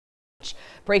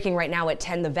Breaking right now at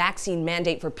 10, the vaccine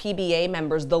mandate for PBA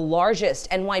members, the largest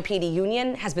NYPD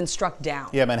union, has been struck down.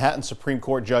 Yeah, Manhattan Supreme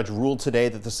Court judge ruled today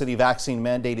that the city vaccine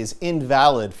mandate is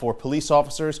invalid for police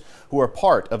officers who are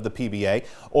part of the PBA,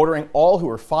 ordering all who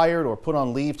are fired or put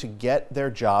on leave to get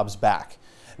their jobs back.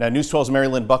 Now, News 12's Mary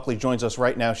Lynn Buckley joins us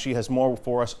right now. She has more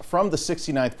for us from the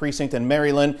 69th precinct. And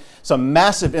Mary Lynn, some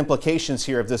massive implications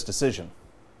here of this decision.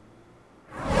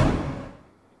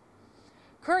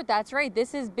 Kurt, that's right.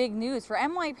 This is big news for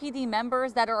NYPD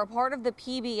members that are a part of the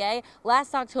PBA.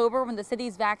 Last October, when the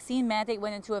city's vaccine mandate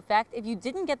went into effect, if you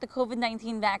didn't get the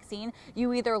COVID-19 vaccine,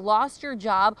 you either lost your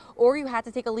job or you had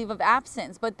to take a leave of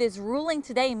absence. But this ruling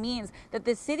today means that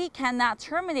the city cannot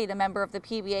terminate a member of the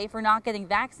PBA for not getting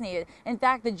vaccinated. In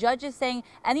fact, the judge is saying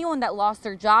anyone that lost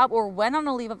their job or went on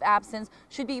a leave of absence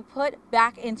should be put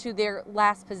back into their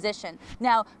last position.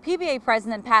 Now, PBA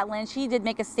President Pat Lynch, he did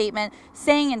make a statement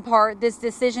saying in part this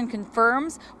decision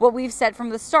confirms what we've said from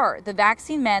the start. The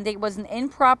vaccine mandate was an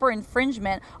improper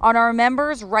infringement on our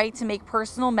members' right to make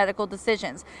personal medical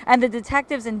decisions. And the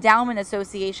Detectives Endowment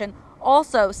Association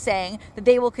also saying that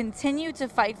they will continue to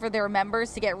fight for their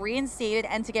members to get reinstated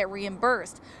and to get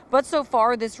reimbursed. But so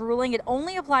far, this ruling, it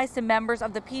only applies to members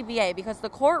of the PBA because the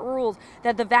court ruled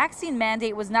that the vaccine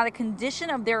mandate was not a condition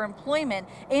of their employment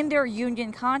in their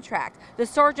union contract. The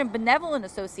Police Benevolent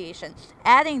Association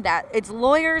adding that its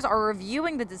lawyers are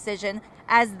reviewing the decision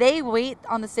as they wait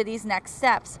on the city's next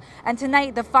steps. And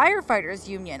tonight, the firefighters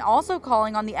union also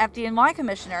calling on the FDNY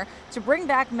commissioner to bring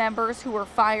back members who were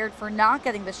fired for not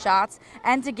getting the shots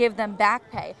and to give them back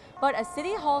pay. But a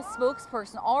City Hall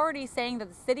spokesperson already saying that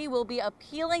the city will be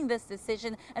appealing this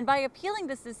decision. And by appealing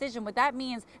this decision, what that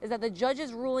means is that the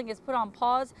judge's ruling is put on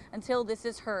pause until this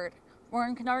is heard.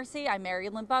 Warren Canarsie, I'm Mary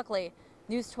Lynn Buckley,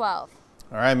 News 12.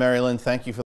 All right, Mary Lynn, thank you for